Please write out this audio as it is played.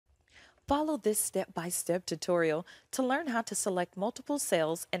Follow this step-by-step tutorial to learn how to select multiple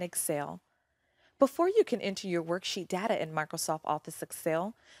cells in Excel. Before you can enter your worksheet data in Microsoft Office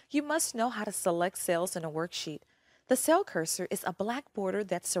Excel, you must know how to select cells in a worksheet. The cell cursor is a black border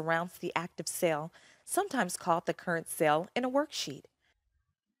that surrounds the active cell, sometimes called the current cell in a worksheet.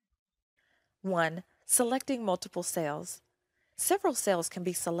 1. Selecting multiple cells. Several cells can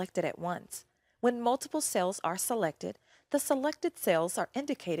be selected at once. When multiple cells are selected, the selected cells are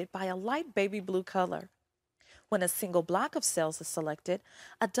indicated by a light baby blue color. When a single block of cells is selected,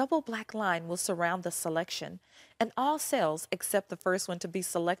 a double black line will surround the selection, and all cells except the first one to be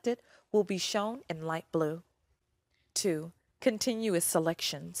selected will be shown in light blue. 2. Continuous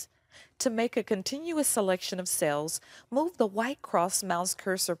selections. To make a continuous selection of cells, move the white cross mouse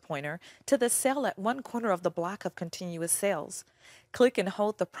cursor pointer to the cell at one corner of the block of continuous cells. Click and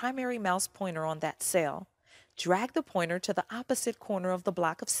hold the primary mouse pointer on that cell. Drag the pointer to the opposite corner of the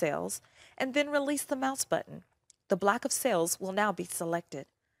block of cells, and then release the mouse button. The block of cells will now be selected.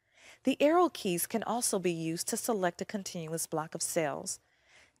 The arrow keys can also be used to select a continuous block of cells.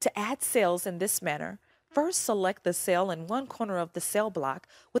 To add cells in this manner, first select the cell in one corner of the cell block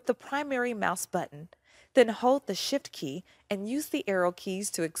with the primary mouse button, then hold the Shift key and use the arrow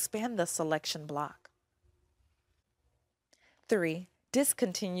keys to expand the selection block. 3.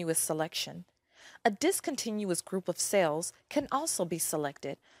 Discontinuous selection. A discontinuous group of cells can also be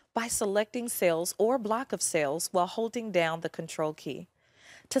selected by selecting cells or block of cells while holding down the Ctrl key.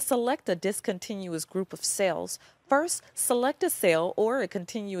 To select a discontinuous group of cells, first select a cell or a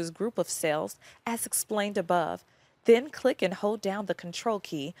continuous group of cells as explained above. Then click and hold down the Ctrl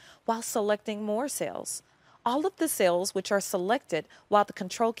key while selecting more cells. All of the cells which are selected while the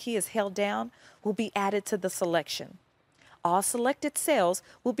Ctrl key is held down will be added to the selection. All selected cells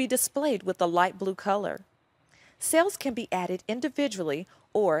will be displayed with a light blue color. Cells can be added individually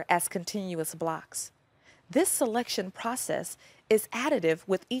or as continuous blocks. This selection process is additive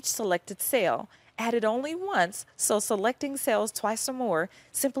with each selected cell, added only once, so selecting cells twice or more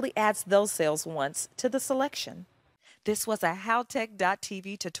simply adds those cells once to the selection. This was a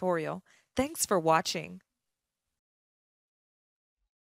Howtech.tv tutorial. Thanks for watching.